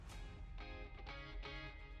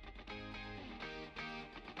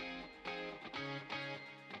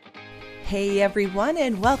Hey everyone,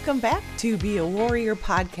 and welcome back to Be a Warrior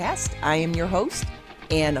podcast. I am your host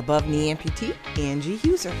and above knee amputee, Angie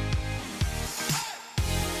Huser.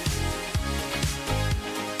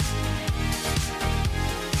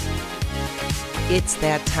 It's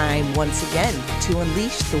that time once again to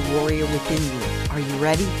unleash the warrior within you. Are you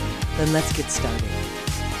ready? Then let's get started.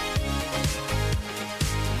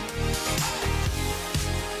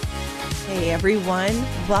 Hey everyone,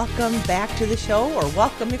 welcome back to the show, or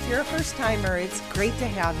welcome if you're a first timer. It's great to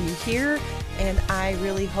have you here, and I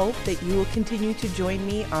really hope that you will continue to join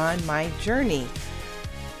me on my journey.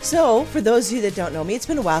 So, for those of you that don't know me, it's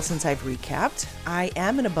been a while since I've recapped. I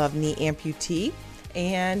am an above knee amputee,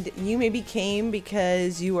 and you maybe came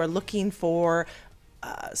because you are looking for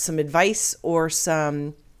some advice or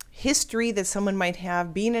some history that someone might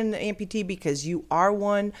have being an amputee because you are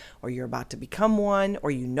one, or you're about to become one,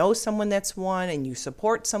 or you know someone that's one and you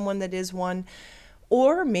support someone that is one.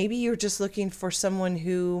 Or maybe you're just looking for someone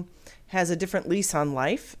who has a different lease on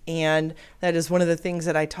life. And that is one of the things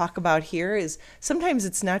that I talk about here is sometimes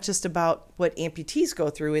it's not just about what amputees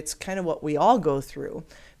go through, it's kind of what we all go through,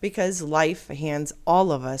 because life hands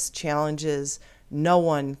all of us challenges. No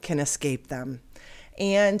one can escape them.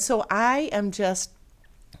 And so I am just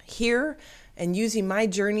here and using my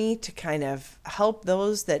journey to kind of help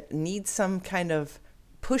those that need some kind of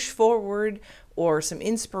push forward or some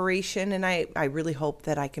inspiration. And I really hope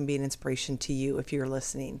that I can be an inspiration to you if you're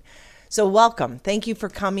listening. So welcome. Thank you for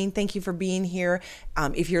coming. Thank you for being here.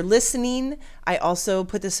 If you're listening, I also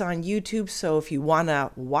put this on YouTube. So if you want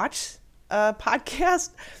to watch a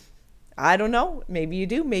podcast, I don't know, maybe you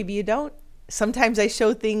do, maybe you don't. Sometimes I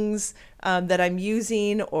show things that I'm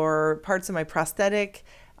using or parts of my prosthetic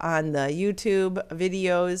on the YouTube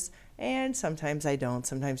videos, and sometimes I don't.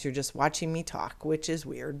 Sometimes you're just watching me talk, which is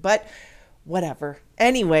weird, but whatever.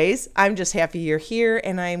 Anyways, I'm just happy you're here,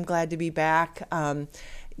 and I'm glad to be back. I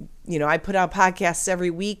put out podcasts every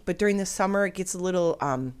week, but during the summer it gets a little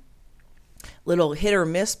hit or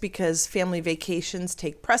miss because family vacations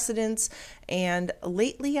take precedence, and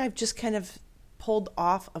lately I've just kind of pulled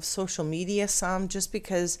off of social media some just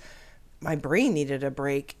because my brain needed a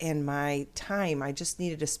break and my time, I just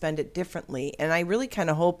needed to spend it differently. And I really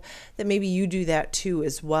kind of hope that maybe you do that too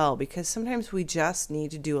as well, because sometimes we just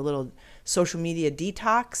need to do a little social media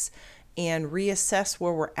detox and reassess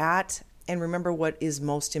where we're at and remember what is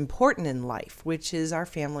most important in life, which is our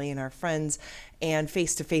family and our friends and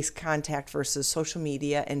face-to-face contact versus social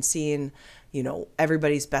media and seeing,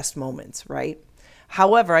 everybody's best moments, right?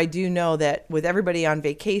 However, I do know that with everybody on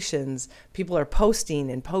vacations, people are posting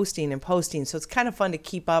and posting and posting. So it's kind of fun to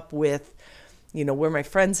keep up with, where my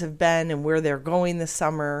friends have been and where they're going this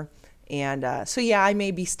summer. And I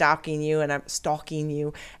may be stalking you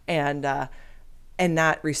and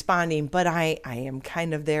not responding, but I am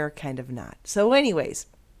kind of there, kind of not. So anyways,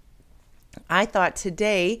 I thought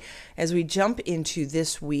today, as we jump into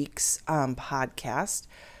this week's podcast,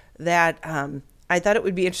 that I thought it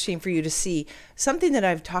would be interesting for you to see something that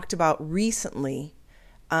I've talked about recently,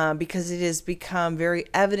 because it has become very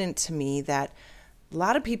evident to me that a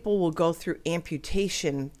lot of people will go through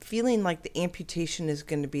amputation feeling like the amputation is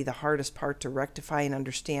going to be the hardest part to rectify and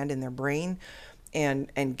understand in their brain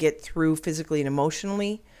and get through physically and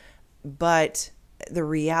emotionally. But the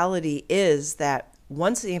reality is that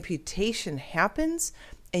once the amputation happens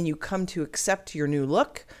and you come to accept your new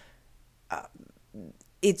look,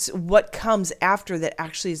 it's what comes after that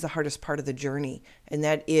actually is the hardest part of the journey. And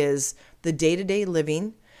that is the day-to-day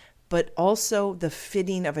living, but also the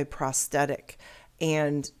fitting of a prosthetic.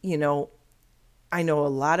 And, I know a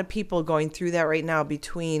lot of people going through that right now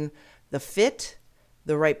between the fit,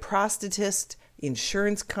 the right prosthetist,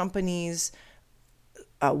 insurance companies,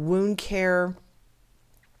 wound care,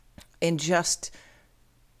 and just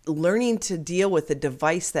learning to deal with a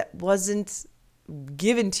device that wasn't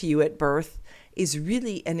given to you at birth is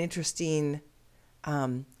really an interesting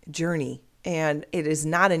journey. And it is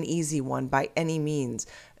not an easy one by any means.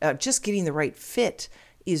 Just getting the right fit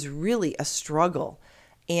is really a struggle.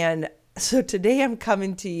 And so today I'm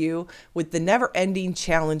coming to you with the never-ending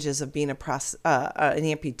challenges of being an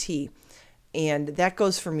amputee. And that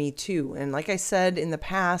goes for me too. And like I said in the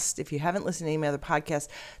past, if you haven't listened to any of my other podcasts,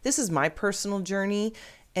 this is my personal journey.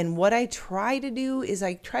 And what I try to do is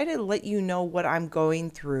I try to let you know what I'm going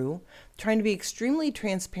through, trying to be extremely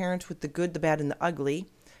transparent with the good, the bad, and the ugly,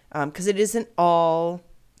 because it isn't all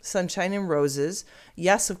sunshine and roses.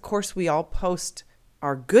 Yes, of course, we all post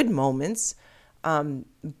our good moments,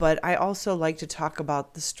 but I also like to talk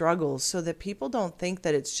about the struggles so that people don't think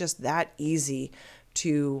that it's just that easy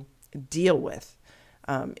to deal with.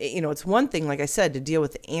 It's one thing, like I said, to deal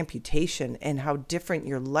with the amputation and how different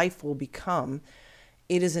your life will become.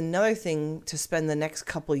 It is another thing to spend the next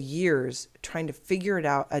couple of years trying to figure it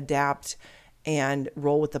out, adapt, and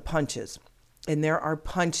roll with the punches. And there are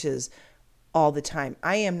punches all the time.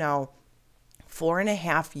 I am now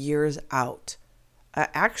 4.5 years out.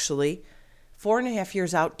 Actually, 4.5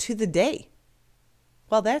 years out to the day.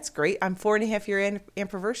 Well, that's great. I'm 4.5 year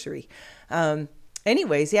anniversary.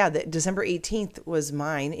 Anyways, yeah, December 18th was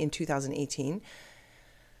mine in 2018.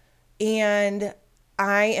 And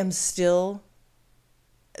I am still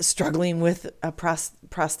struggling with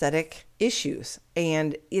prosthetic issues.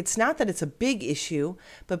 And it's not that it's a big issue,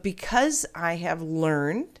 but because I have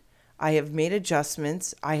learned, I have made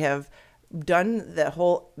adjustments, I have done the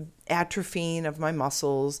whole atrophying of my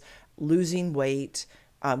muscles, losing weight,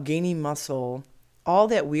 gaining muscle, all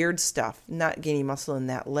that weird stuff, not gaining muscle in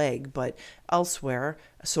that leg, but elsewhere.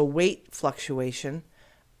 So weight fluctuation.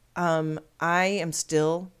 I am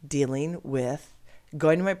still dealing with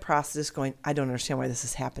going to my prosthetist going, I don't understand why this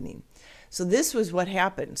is happening. So this was what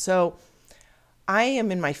happened. So I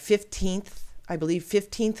am in my 15th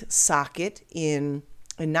socket in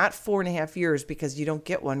not 4.5 years, because you don't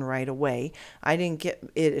get one right away. I didn't get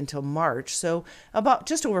it until March. So about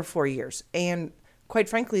just over 4 years. And quite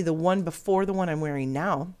frankly, the one before the one I'm wearing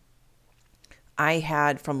now, I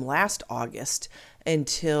had from last August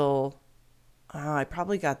until I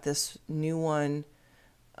probably got this new one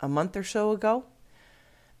a month or so ago.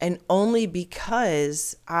 And only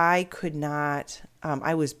because I could not,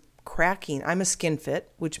 I was cracking. I'm a skin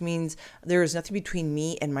fit, which means there is nothing between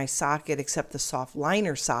me and my socket except the soft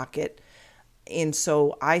liner socket. And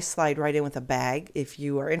so I slide right in with a bag. If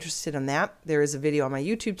you are interested in that, there is a video on my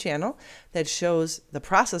YouTube channel that shows the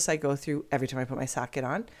process I go through every time I put my socket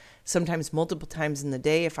on, sometimes multiple times in the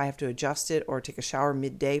day if I have to adjust it or take a shower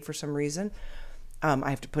midday for some reason. I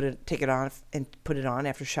have to take it off and put it on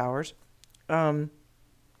after showers. But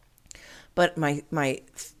my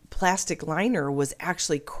plastic liner was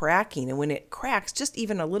actually cracking. And when it cracks, just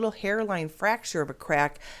even a little hairline fracture of a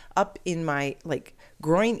crack up in my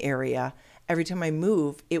groin area, every time I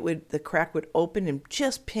move, the crack would open and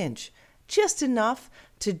just pinch, just enough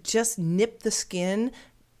to just nip the skin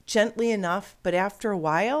gently enough. But after a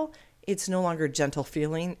while, it's no longer gentle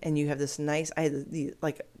feeling. And you have this nice, I had the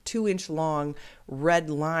 2-inch long red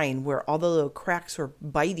line where all the little cracks were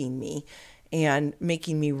biting me and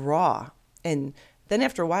making me raw. And then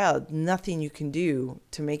after a while, nothing you can do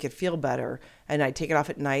to make it feel better. And I'd take it off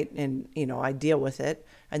at night and, I deal with it.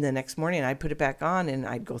 And the next morning I'd put it back on and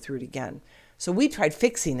I'd go through it again. So we tried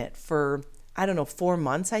fixing it for, 4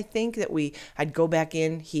 months, I think, I'd go back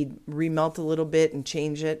in, he'd remelt a little bit and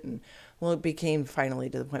change it. And it became finally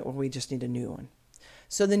to the point where we just need a new one.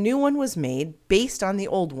 So the new one was made based on the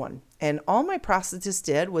old one. And all my prosthetist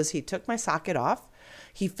did was he took my socket off,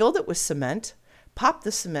 he filled it with cement, popped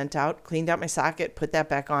the cement out, cleaned out my socket, put that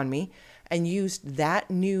back on me, and used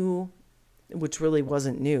that new, which really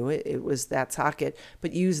wasn't new, it was that socket,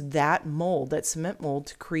 but used that mold, that cement mold,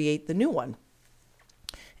 to create the new one.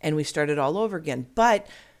 And we started all over again. But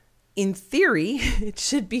in theory, it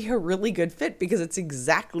should be a really good fit because it's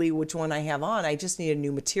exactly which one I have on. I just need a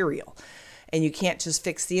new material. And you can't just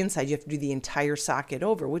fix the inside. You have to do the entire socket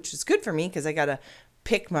over, which is good for me because I got to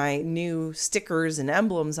pick my new stickers and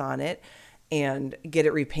emblems on it and get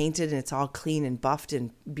it repainted, and it's all clean and buffed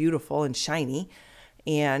and beautiful and shiny.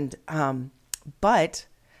 And but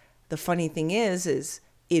the funny thing is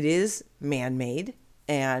it is man-made,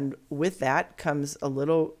 and with that comes a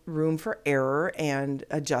little room for error and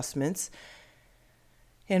adjustments.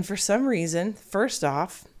 And for some reason, first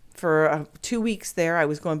off, for 2 weeks there, I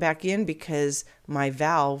was going back in because my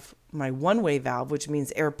valve, my one-way valve, which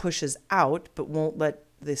means air pushes out but won't let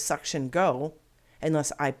the suction go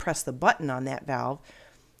unless I press the button on that valve,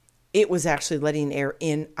 it was actually letting air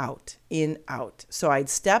in, out. So I'd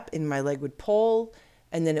step and my leg would pull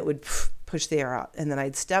and then it would push the air out. And then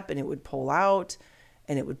I'd step and it would pull out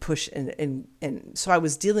and it would push. And so I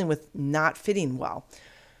was dealing with not fitting well.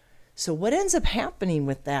 So what ends up happening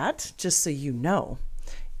with that, just so you know,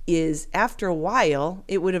 is after a while,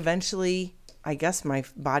 it would eventually, I guess my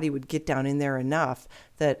body would get down in there enough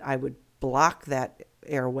that I would block that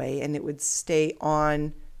airway and it would stay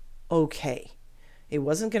on okay. It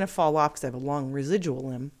wasn't going to fall off because I have a long residual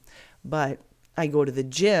limb, but I go to the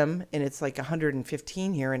gym and it's like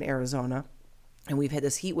 115 here in Arizona and we've had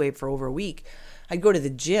this heat wave for over a week. I'd go to the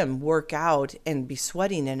gym, work out and be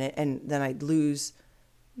sweating in it, and then I'd lose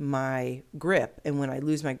my grip. And when I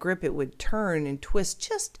lose my grip, it would turn and twist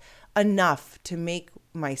just enough to make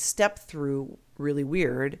my step through really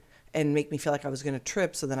weird and make me feel like I was going to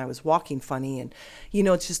trip. So then I was walking funny, and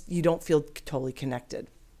it's just, you don't feel totally connected.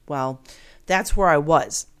 Well, that's where I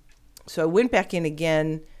was. So I went back in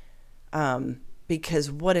again,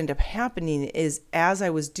 because what ended up happening is, as I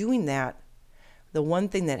was doing that, the one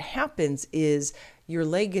thing that happens is your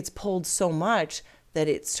leg gets pulled so much that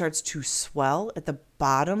it starts to swell at the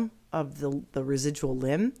bottom of the residual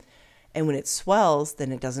limb. And when it swells,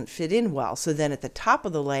 then it doesn't fit in well. So then at the top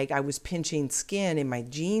of the leg, I was pinching skin in my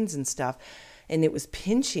jeans and stuff, and it was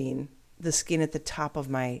pinching the skin at the top of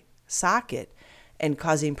my socket and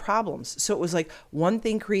causing problems. So it was like one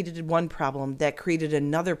thing created one problem that created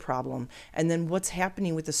another problem. And then what's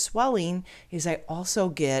happening with the swelling is I also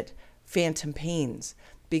get phantom pains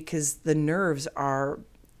because the nerves are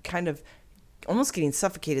kind of almost getting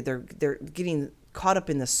suffocated. They're getting caught up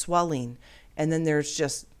in the swelling, and then there's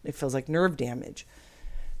just, it feels like nerve damage.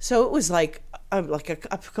 So it was like a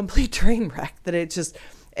complete train wreck that it just,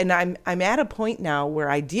 and I'm at a point now where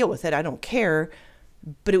I deal with it. I don't care,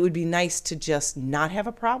 but it would be nice to just not have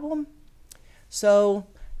a problem. So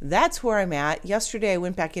that's where I'm at. Yesterday I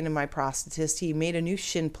went back into my prosthetist. He made a new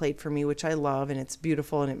shin plate for me, which I love, and it's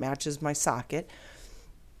beautiful and it matches my socket.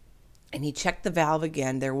 And he checked the valve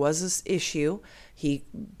again. There was this issue. He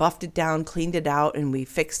buffed it down, cleaned it out, and we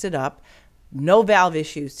fixed it up. No valve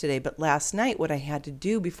issues today. But last night, what I had to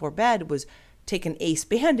do before bed was take an ACE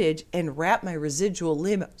bandage and wrap my residual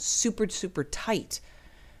limb super, super tight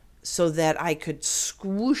so that I could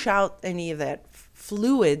squoosh out any of that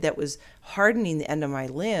fluid that was hardening the end of my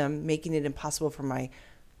limb, making it impossible for my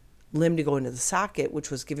limb to go into the socket,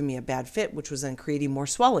 which was giving me a bad fit, which was then creating more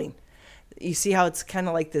swelling. You see how it's kind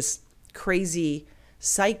of like this crazy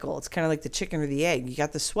cycle. It's kind of like the chicken or the egg. You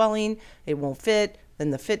got the swelling, it won't fit,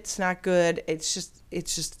 then the fit's not good. It's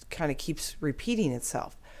just kind of keeps repeating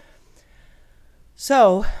itself.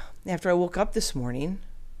 So after I woke up this morning,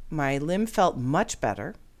 my limb felt much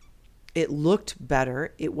better. It looked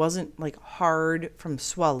better. It wasn't like hard from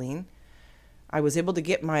swelling. I was able to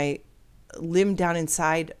get my limb down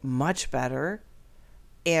inside much better,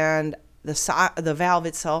 and the valve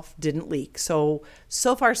itself didn't leak. So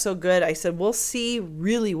far so good. I said, we'll see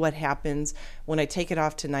really what happens when I take it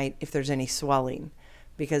off tonight, if there's any swelling,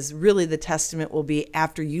 because really the testament will be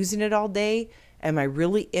after using it all day, am I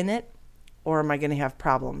really in it, or am I going to have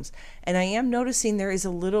problems? And I am noticing there is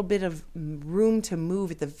a little bit of room to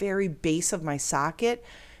move at the very base of my socket,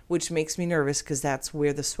 which makes me nervous because that's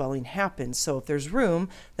where the swelling happens. So if there's room,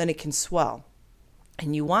 then it can swell.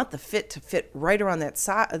 And you want the fit to fit right around that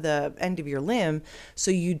the end of your limb, so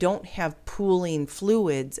you don't have pooling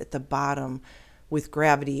fluids at the bottom with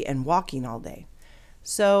gravity and walking all day.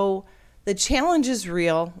 So the challenge is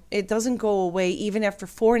real. It doesn't go away even after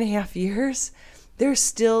 4.5 years. There's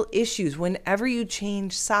still issues. Whenever you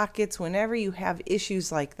change sockets, whenever you have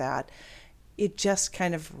issues like that, it just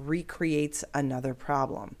kind of recreates another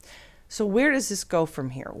problem. So where does this go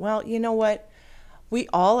from here? Well, you know what? We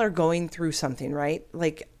all are going through something, right?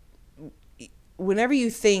 Like whenever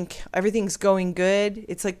you think everything's going good,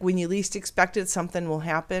 it's like when you least expect it, something will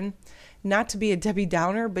happen. Not to be a Debbie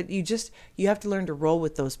Downer, but you have to learn to roll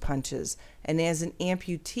with those punches. And as an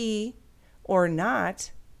amputee or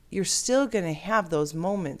not, you're still going to have those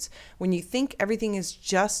moments when you think everything is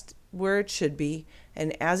just where it should be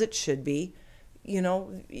and as it should be.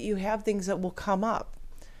 You have things that will come up.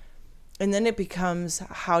 And then it becomes,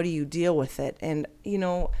 how do you deal with it? And,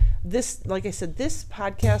 this, like I said, this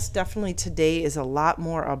podcast definitely today is a lot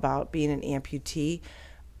more about being an amputee.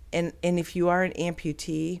 And if you are an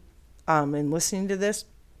amputee and listening to this,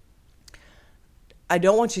 I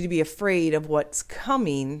don't want you to be afraid of what's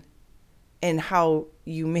coming and how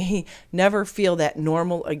you may never feel that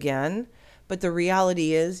normal again. But the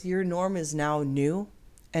reality is your norm is now new.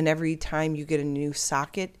 And every time you get a new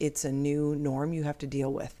socket, it's a new norm you have to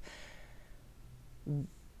deal with.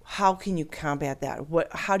 How can you combat that?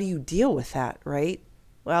 How do you deal with that, right?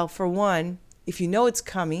 Well, for one, if you know it's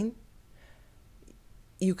coming,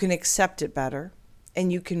 you can accept it better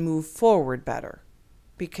and you can move forward better.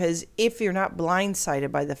 Because if you're not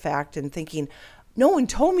blindsided by the fact and thinking, no one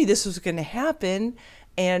told me this was going to happen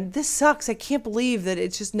and this sucks, I can't believe that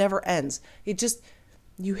it just never ends.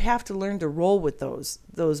 You have to learn to roll with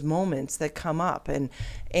those moments that come up.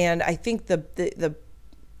 And I think the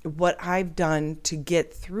what I've done to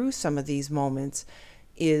get through some of these moments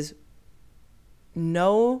is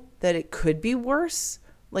know that it could be worse.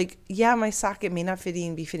 Like, yeah, my socket may not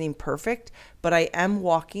be fitting perfect, but I am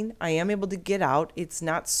walking. I am able to get out. It's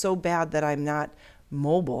not so bad that I'm not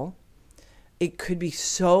mobile. It could be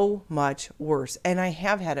so much worse. And I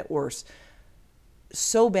have had it worse.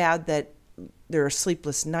 So bad that there are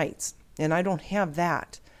sleepless nights. And I don't have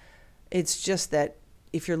that. It's just that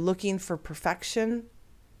if you're looking for perfection,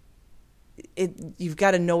 you've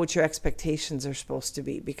got to know what your expectations are supposed to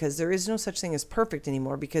be, because there is no such thing as perfect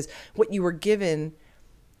anymore, because what you were given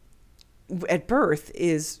at birth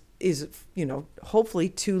is hopefully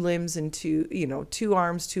 2 limbs and 2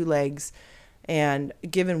 arms, 2 legs, and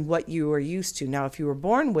given what you are used to. Now, if you were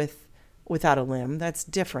born without a limb, that's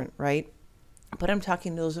different, right? But I'm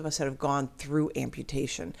talking to those of us that have gone through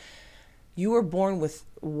amputation. You were born with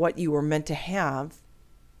what you were meant to have,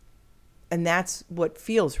 and that's what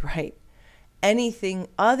feels right. Anything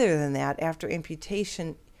other than that after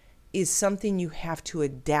amputation is something you have to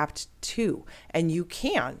adapt to, and you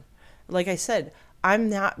can. Like I said, I'm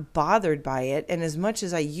not bothered by it, and as much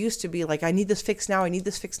as I used to be like, I need this fixed now, I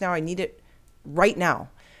need it right now.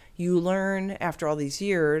 You learn after all these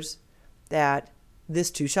years that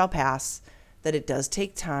this too shall pass, that it does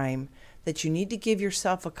take time, that you need to give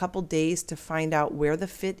yourself a couple days to find out where the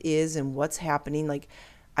fit is and what's happening. Like,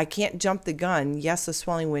 I can't jump the gun. Yes, the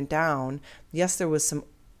swelling went down. Yes, there was some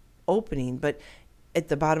opening, but at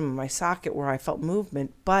the bottom of my socket where I felt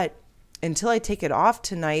movement. But until I take it off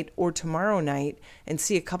tonight or tomorrow night and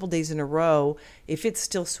see a couple days in a row, if it's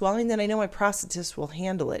still swelling, then I know my prosthetist will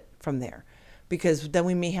handle it from there. Because then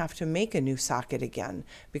we may have to make a new socket again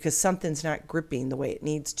because something's not gripping the way it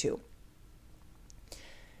needs to.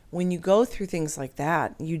 When you go through things like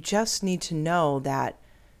that, you just need to know that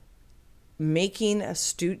making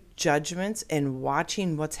astute judgments and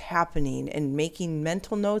watching what's happening and making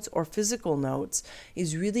mental notes or physical notes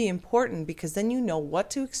is really important, because then you know what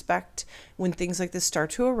to expect when things like this start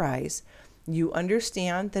to arise. You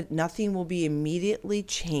understand that nothing will be immediately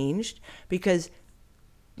changed, because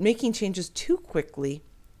making changes too quickly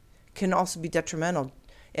can also be detrimental.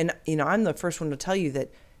 And, I'm the first one to tell you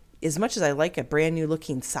that as much as I like a brand new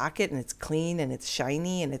looking socket and it's clean and it's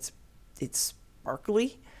shiny and it's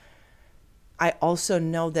sparkly, I also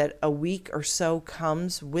know that a week or so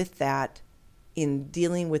comes with that in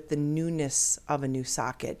dealing with the newness of a new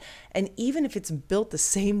socket. And even if it's built the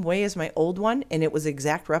same way as my old one and it was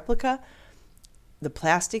exact replica, the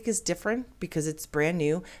plastic is different because it's brand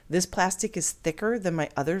new. This plastic is thicker than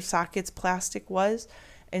my other socket's plastic was.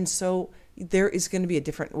 And so there is going to be a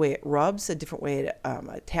different way it rubs, a different way it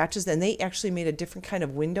attaches. And they actually made a different kind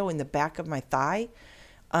of window in the back of my thigh.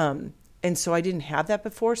 And so I didn't have that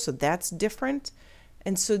before, so that's different.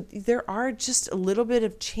 And so there are just a little bit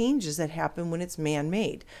of changes that happen when it's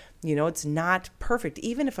man-made. It's not perfect.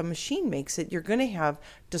 Even if a machine makes it, you're going to have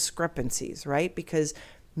discrepancies, right? Because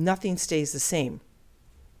nothing stays the same.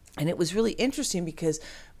 And it was really interesting because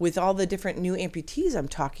with all the different new amputees I'm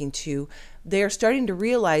talking to, they're starting to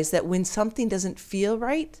realize that when something doesn't feel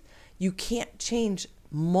right, you can't change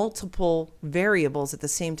multiple variables at the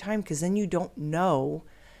same time, because then you don't know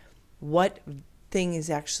what thing is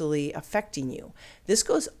actually affecting you. This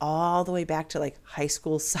goes all the way back to like high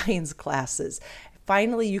school science classes.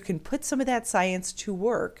 Finally, you can put some of that science to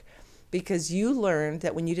work, because you learned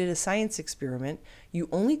that when you did a science experiment, you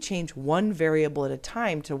only change one variable at a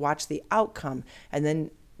time to watch the outcome, and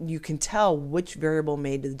then you can tell which variable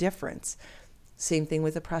made the difference. Same thing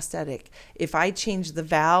with a prosthetic. If I change the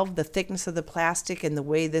valve, the thickness of the plastic, and the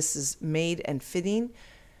way this is made and fitting,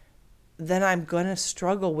 then I'm going to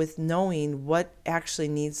struggle with knowing what actually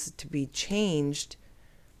needs to be changed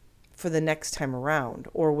for the next time around.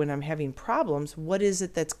 Or when I'm having problems, what is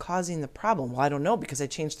it that's causing the problem? Well, I don't know, because I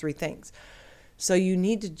changed 3 things. So you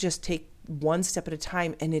need to just take one step at a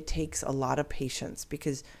time, and it takes a lot of patience,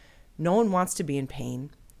 because no one wants to be in pain.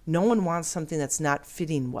 No one wants something that's not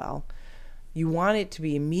fitting well. You want it to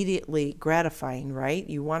be immediately gratifying, right?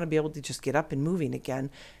 You want to be able to just get up and moving again.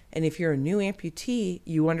 And if you're a new amputee,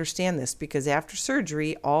 you understand this, because after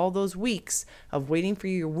surgery, all those weeks of waiting for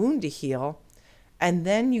your wound to heal, and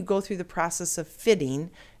then you go through the process of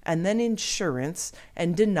fitting, and then insurance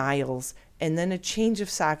and denials, and then a change of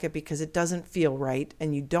socket because it doesn't feel right,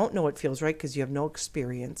 and you don't know it feels right because you have no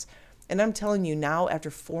experience. And I'm telling you now, after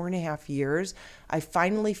 4.5 years, I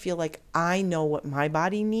finally feel like I know what my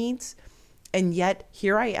body needs. And yet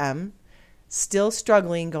here I am, still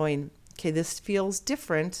struggling, going, okay, this feels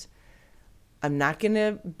different. I'm not going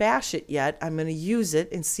to bash it yet. I'm going to use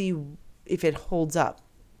it and see if it holds up.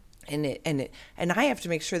 And I have to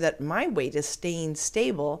make sure that my weight is staying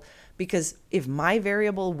stable, because if my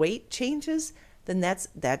variable weight changes, then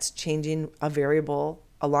that's changing a variable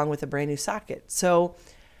along with a brand new socket. So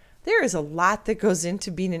there is a lot that goes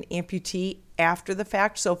into being an amputee after the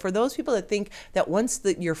fact. So for those people that think that once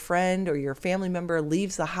your friend or your family member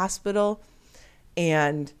leaves the hospital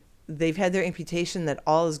and they've had their amputation, that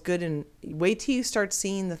all is good, and wait till you start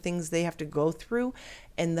seeing the things they have to go through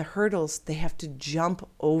and the hurdles they have to jump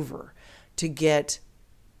over. to get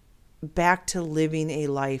back to living a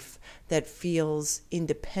life that feels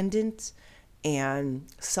independent and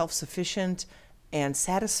self-sufficient and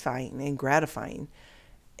satisfying and gratifying,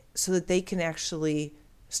 so that they can actually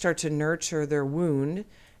start to nurture their wound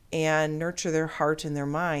and nurture their heart and their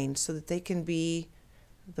mind so that they can be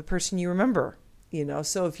the person you remember.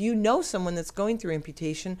 So if you know someone that's going through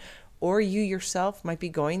amputation, or you yourself might be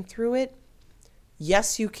going through it,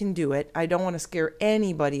 yes, you can do it. I don't want to scare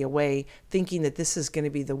anybody away thinking that this is going to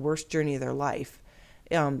be the worst journey of their life.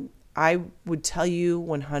 I would tell you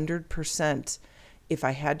 100%, if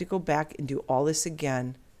I had to go back and do all this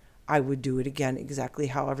again, I would do it again exactly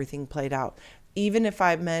how everything played out. Even if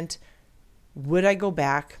I meant, would I go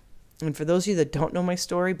back? And for those of you that don't know my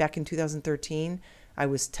story, back in 2013, I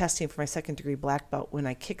was testing for my 2nd degree black belt when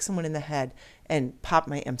I kicked someone in the head and popped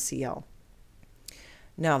my MCL.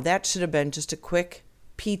 Now, that should have been just a quick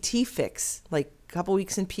PT fix, like a couple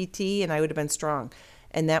weeks in PT, and I would have been strong.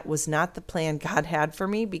 And that was not the plan God had for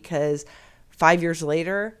me, because 5 years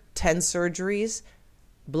later, 10 surgeries,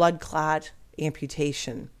 blood clot,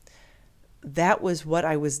 amputation. That was what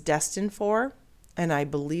I was destined for, and I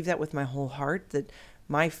believe that with my whole heart, that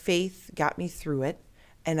my faith got me through it.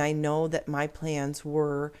 And I know that my plans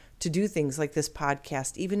were to do things like this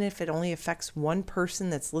podcast, even if it only affects one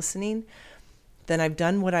person that's listening, then I've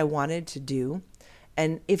done what I wanted to do.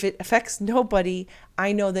 And if it affects nobody,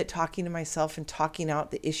 I know that talking to myself and talking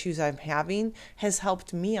out the issues I'm having has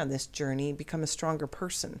helped me on this journey become a stronger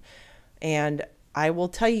person. And I will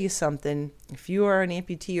tell you something, if you are an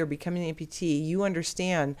amputee or becoming an amputee, you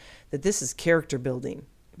understand that this is character building,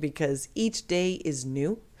 because each day is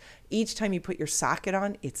new. Each time you put your socket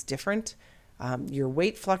on, it's different. Your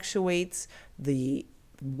weight fluctuates, the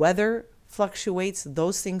weather fluctuates,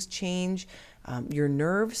 those things change. Your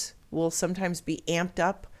nerves will sometimes be amped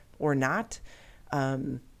up or not.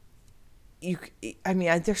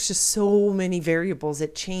 There's just so many variables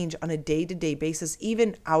that change on a day-to-day basis,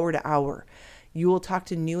 even hour to hour. You will talk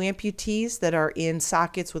to new amputees that are in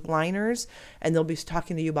sockets with liners, and they'll be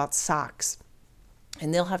talking to you about socks.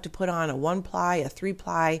 And they'll have to put on a 1-ply, a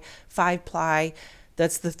 3-ply, 5-ply.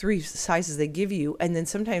 That's the 3 sizes they give you. And then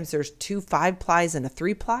sometimes there's 2 5-plies and a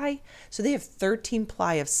 3-ply. So they have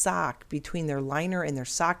 13-ply of sock between their liner and their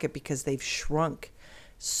socket because they've shrunk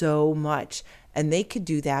so much. And they could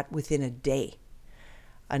do that within a day.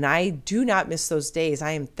 And I do not miss those days.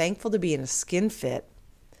 I am thankful to be in a skin fit,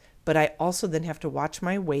 but I also then have to watch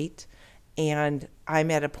my weight. And I'm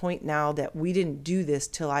at a point now that we didn't do this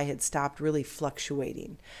till I had stopped really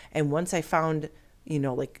fluctuating. And once I found,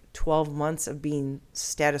 like 12 months of being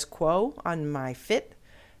status quo on my fit,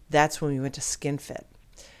 that's when we went to skin fit.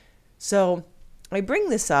 So I bring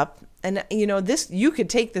this up, and this, you could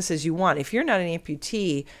take this as you want. If you're not an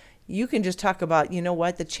amputee, you can just talk about,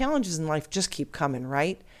 the challenges in life just keep coming,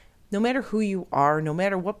 right? No matter who you are, no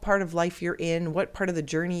matter what part of life you're in, what part of the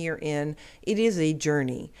journey you're in, it is a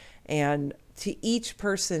journey. And to each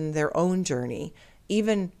person, their own journey,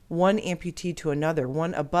 even one amputee to another,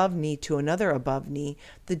 one above knee to another above knee,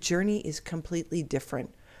 the journey is completely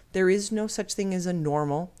different. There is no such thing as a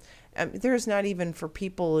normal. There's not even for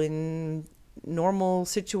people in normal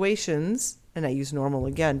situations, and I use normal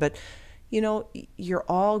again, but you're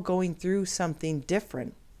all going through something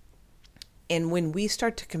different. And when we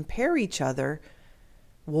start to compare each other,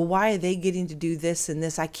 well, why are they getting to do this and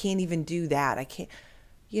this? I can't even do that. I can't.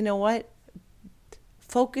 You know what?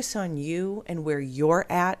 Focus on you and where you're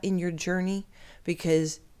at in your journey,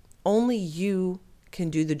 because only you can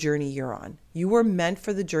do the journey you're on. You were meant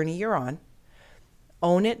for the journey you're on.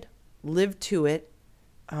 Own it, live to it,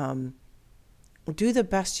 do the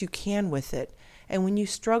best you can with it. And when you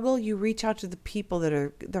struggle, you reach out to the people that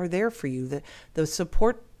are there for you, the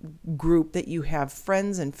support group that you have,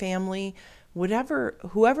 friends and family,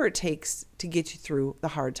 whoever it takes to get you through the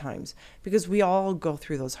hard times, because we all go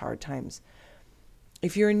through those hard times.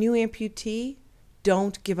 If you're a new amputee,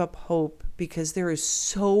 don't give up hope, because there is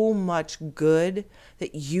so much good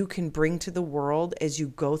that you can bring to the world as you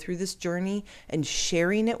go through this journey, and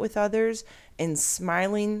sharing it with others and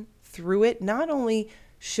smiling through it not only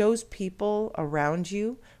shows people around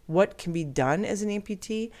you what can be done as an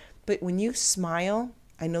amputee, but when you smile,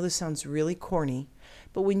 I know this sounds really corny,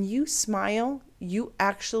 but when you smile, you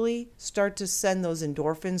actually start to send those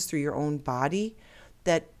endorphins through your own body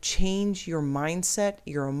that change your mindset,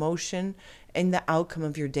 your emotion, and the outcome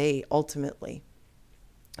of your day ultimately.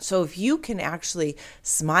 So if you can actually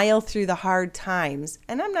smile through the hard times,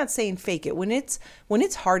 and I'm not saying fake it, when it's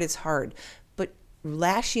hard, it's hard, but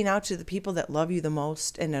lashing out to the people that love you the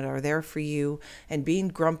most and that are there for you, and being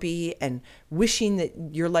grumpy and wishing that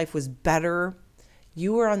your life was better,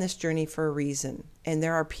 You are on this journey for a reason, and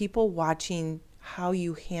there are people watching how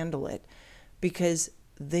you handle it, because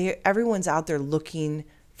everyone's out there looking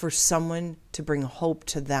for someone to bring hope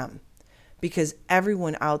to them, because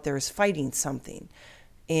everyone out there is fighting something.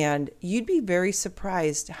 And you'd be very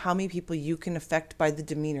surprised how many people you can affect by the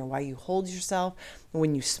demeanor, why you hold yourself,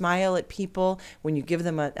 when you smile at people, when you give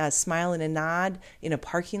them a smile and a nod in a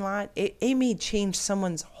parking lot. It may change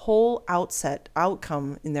someone's whole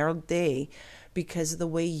outcome in their day because of the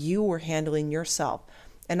way you were handling yourself.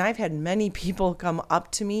 And I've had many people come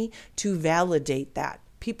up to me to validate that.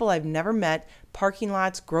 People I've never met, parking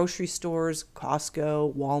lots, grocery stores,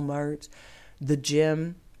 Costco, Walmart, the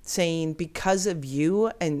gym, saying, because of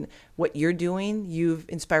you and what you're doing, you've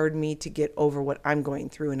inspired me to get over what I'm going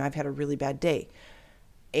through, and I've had a really bad day.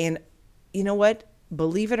 And you know what?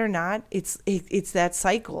 Believe it or not, it's that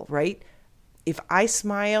cycle, right? If I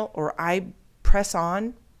smile or I press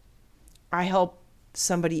on, I help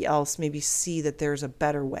somebody else maybe see that there's a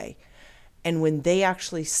better way. And when they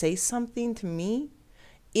actually say something to me,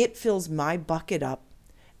 it fills my bucket up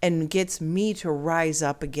and gets me to rise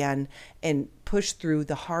up again and push through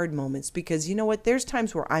the hard moments. Because you know what? There's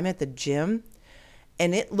times where I'm at the gym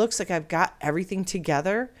and it looks like I've got everything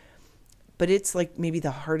together, but it's like maybe the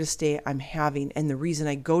hardest day I'm having. And the reason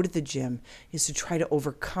I go to the gym is to try to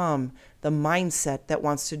overcome the mindset that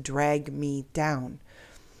wants to drag me down.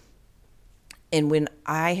 And when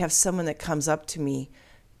I have someone that comes up to me,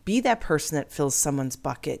 be that person that fills someone's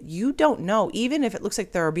bucket. You don't know, even if it looks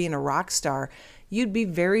like they're being a rock star, you'd be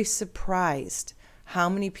very surprised how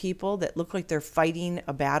many people that look like they're fighting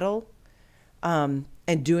a battle and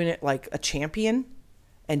doing it like a champion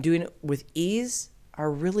and doing it with ease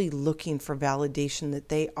are really looking for validation that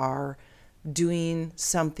they are doing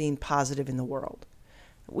something positive in the world.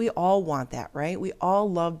 We all want that, right? We all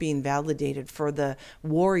love being validated for the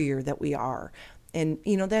warrior that we are. And,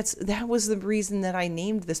 you know, that was the reason that I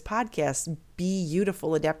named this podcast, Be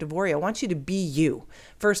Youtiful Adaptive Warrior. I want you to be you.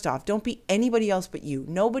 First off, don't be anybody else but you.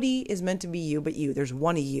 Nobody is meant to be you but you. There's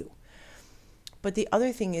one of you. But the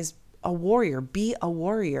other thing is a warrior. Be a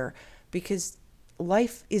warrior, because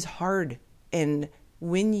life is hard. And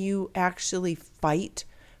when you actually fight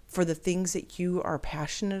for the things that you are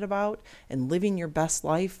passionate about and living your best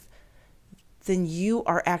life, then you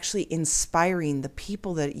are actually inspiring the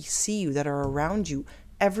people that you see you, that are around you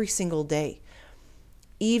every single day,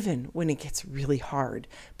 even when it gets really hard.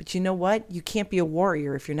 But you know what? You can't be a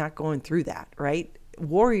warrior if you're not going through that, right?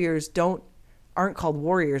 Warriors aren't called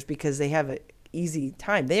warriors because they have an easy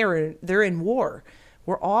time. They're in war.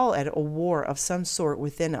 We're all at a war of some sort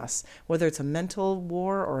within us, whether it's a mental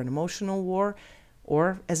war or an emotional war,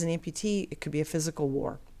 or as an amputee, it could be a physical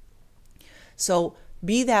war. So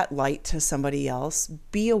be that light to somebody else.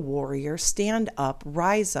 Be a warrior. Stand up,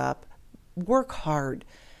 rise up, work hard,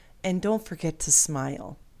 and don't forget to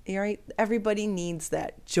smile. All right? Everybody needs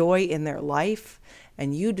that joy in their life,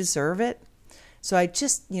 and you deserve it. So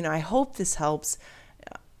I hope this helps.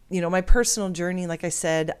 My personal journey, like I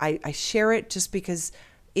said, I share it just because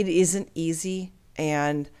it isn't easy,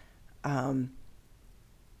 and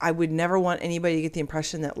I would never want anybody to get the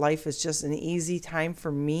impression that life is just an easy time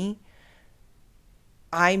for me.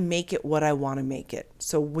 I make it what I want to make it.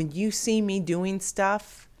 So when you see me doing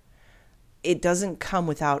stuff, it doesn't come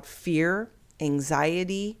without fear,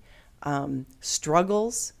 anxiety,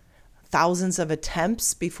 struggles, thousands of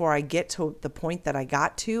attempts before I get to the point that I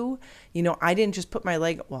got to. I didn't just put my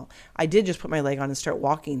leg, I did just put my leg on and start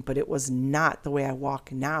walking, but it was not the way I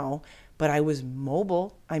walk now. But I was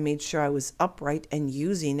mobile. I made sure I was upright and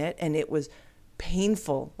using it. And it was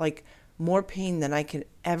painful, like more pain than I could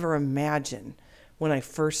ever imagine when I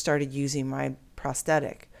first started using my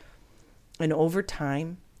prosthetic. And over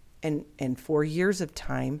time, and 4 years of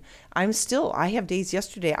time, I have days.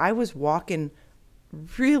 Yesterday, I was walking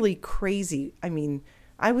really crazy. I mean,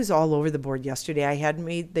 I was all over the board yesterday.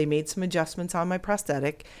 They made some adjustments on my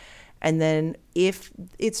prosthetic. And then if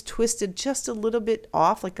it's twisted just a little bit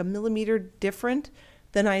off, like a millimeter different,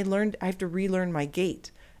 then I have to relearn my gait.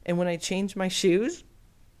 And when I change my shoes,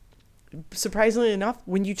 surprisingly enough,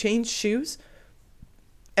 when you change shoes,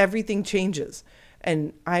 everything changes.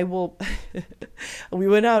 And we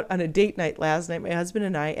went out on a date night last night, my husband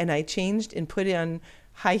and I changed and put on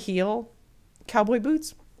high heel cowboy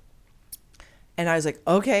boots. And I was like,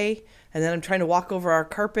 okay. And then I'm trying to walk over our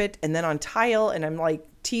carpet and then on tile, and I'm like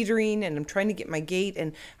teetering and I'm trying to get my gait.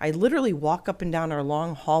 And I literally walk up and down our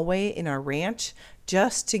long hallway in our ranch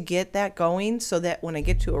just to get that going, so that when I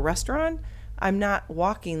get to a restaurant, I'm not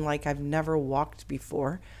walking like I've never walked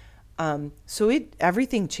before. So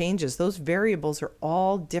everything changes. Those variables are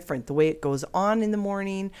all different. The way it goes on in the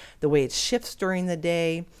morning, the way it shifts during the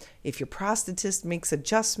day. If your prosthetist makes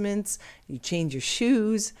adjustments, you change your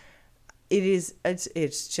shoes.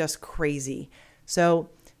 It's just crazy. So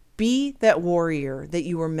be that warrior that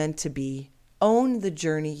you were meant to be. Own the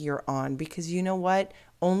journey you're on, because you know what?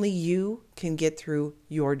 Only you can get through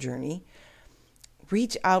your journey.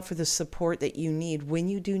 Reach out for the support that you need when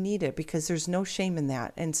you do need it, because there's no shame in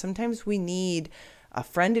that. And sometimes we need a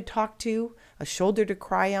friend to talk to, a shoulder to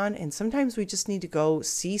cry on, and sometimes we just need to go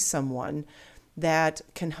see someone that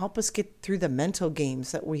can help us get through the mental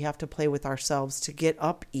games that we have to play with ourselves to get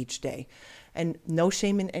up each day. And no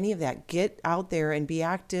shame in any of that. Get out there and be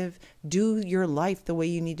active. Do your life the way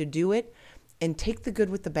you need to do it, and take the good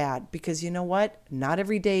with the bad, because you know what? Not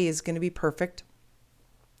every day is going to be perfect.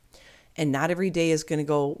 And not every day is going to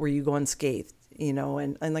go where you go unscathed,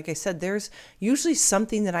 and like I said, there's usually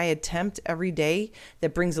something that I attempt every day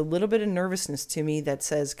that brings a little bit of nervousness to me that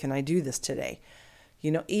says, can I do this today?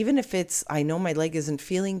 Even if I know my leg isn't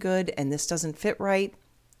feeling good and this doesn't fit right,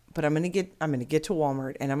 but I'm going to get to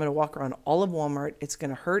Walmart and I'm going to walk around all of Walmart. It's going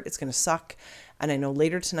to hurt. It's going to suck. And I know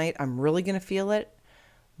later tonight, I'm really going to feel it,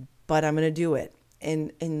 but I'm going to do it.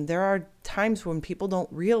 And there are times when people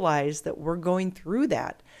don't realize that we're going through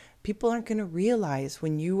that. People aren't going to realize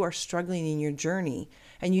when you are struggling in your journey,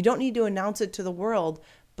 and you don't need to announce it to the world,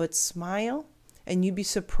 but smile and you'd be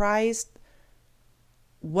surprised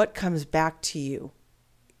what comes back to you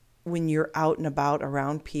when you're out and about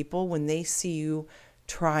around people, when they see you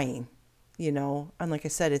trying, and like I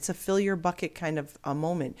said, it's a fill your bucket kind of a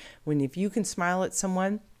moment. If you can smile at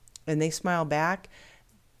someone and they smile back,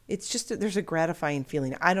 it's just, there's a gratifying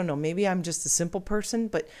feeling. I don't know, maybe I'm just a simple person,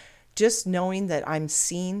 but just knowing that I'm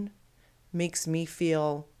seen makes me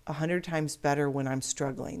feel 100 times better when I'm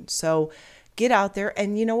struggling. So get out there.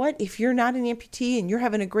 And you know what? If you're not an amputee and you're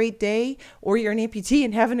having a great day, or you're an amputee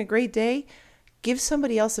and having a great day, give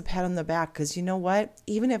somebody else a pat on the back. Because you know what?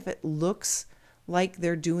 Even if it looks like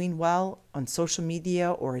they're doing well on social media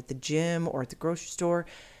or at the gym or at the grocery store,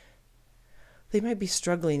 they might be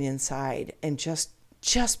struggling inside and just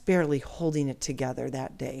barely holding it together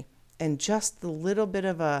that day. And just the little bit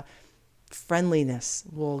of a friendliness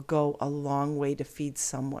will go a long way to feed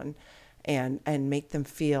someone and make them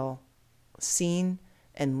feel seen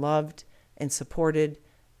and loved and supported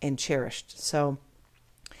and cherished. So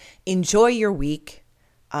enjoy your week.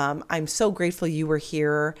 I'm so grateful you were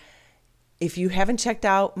here. If you haven't checked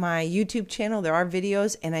out my YouTube channel, there are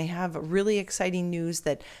videos, and I have really exciting news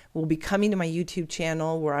that will be coming to my YouTube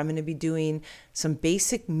channel, where I'm going to be doing some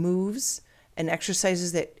basic moves and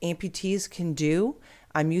exercises that amputees can do.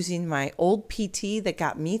 I'm using my old PT that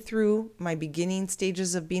got me through my beginning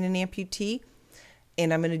stages of being an amputee,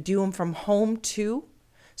 and I'm going to do them from home too,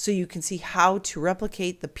 so you can see how to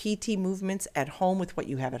replicate the PT movements at home with what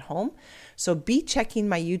you have at home. So be checking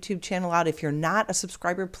my YouTube channel out. If you're not a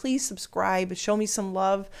subscriber, please subscribe. Show me some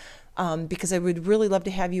love, because I would really love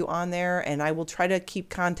to have you on there, and I will try to keep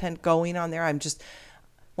content going on there.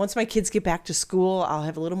 Once my kids get back to school, I'll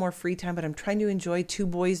have a little more free time, but I'm trying to enjoy 2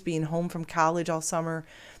 boys being home from college all summer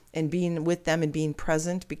and being with them and being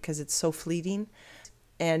present, because it's so fleeting.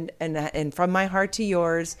 And from my heart to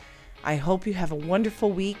yours, I hope you have a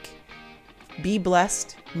wonderful week. Be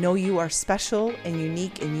blessed. Know you are special and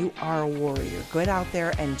unique, and you are a warrior. Get out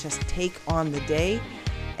there and just take on the day.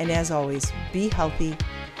 And as always, be healthy,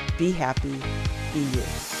 be happy, be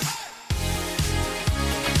you.